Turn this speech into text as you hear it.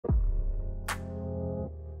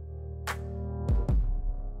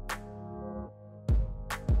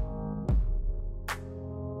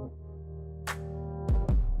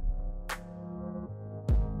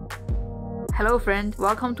Hello friend,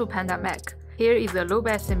 welcome to Panda Mac. Here is a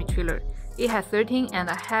low-bed semi-trailer. It has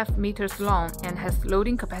 13.5 meters long and has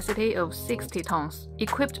loading capacity of 60 tons.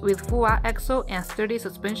 Equipped with full axle and sturdy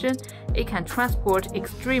suspension, it can transport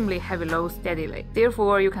extremely heavy loads steadily.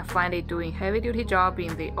 Therefore, you can find it doing heavy-duty jobs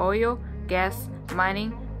in the oil, gas,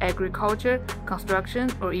 mining, agriculture,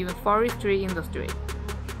 construction, or even forestry industry.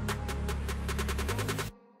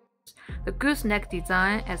 The gooseneck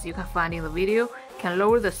design, as you can find in the video, can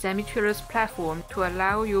lower the semi-trailer's platform to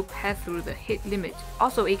allow you pass through the heat limit.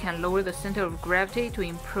 Also, it can lower the center of gravity to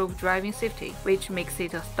improve driving safety, which makes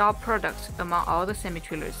it a star product among all the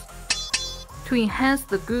semi-trailers. To enhance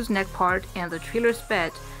the gooseneck part and the trailer's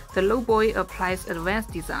bed, the lowboy applies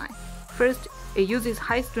advanced design. First, it uses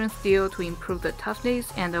high-strength steel to improve the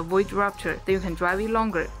toughness and avoid rupture, so you can drive it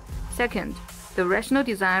longer. Second, the rational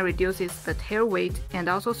design reduces the tail weight and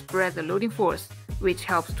also spreads the loading force, which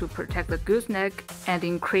helps to protect the gooseneck and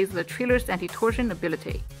increase the trailer's anti-torsion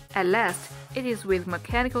ability. At last, it is with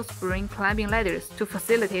mechanical spring climbing ladders to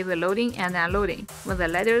facilitate the loading and unloading. When the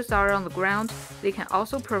ladders are on the ground, they can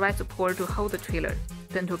also provide support to hold the trailer,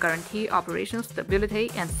 then to guarantee operation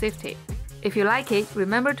stability and safety. If you like it,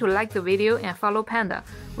 remember to like the video and follow Panda.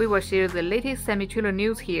 We will share the latest semi-trailer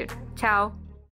news here. Ciao!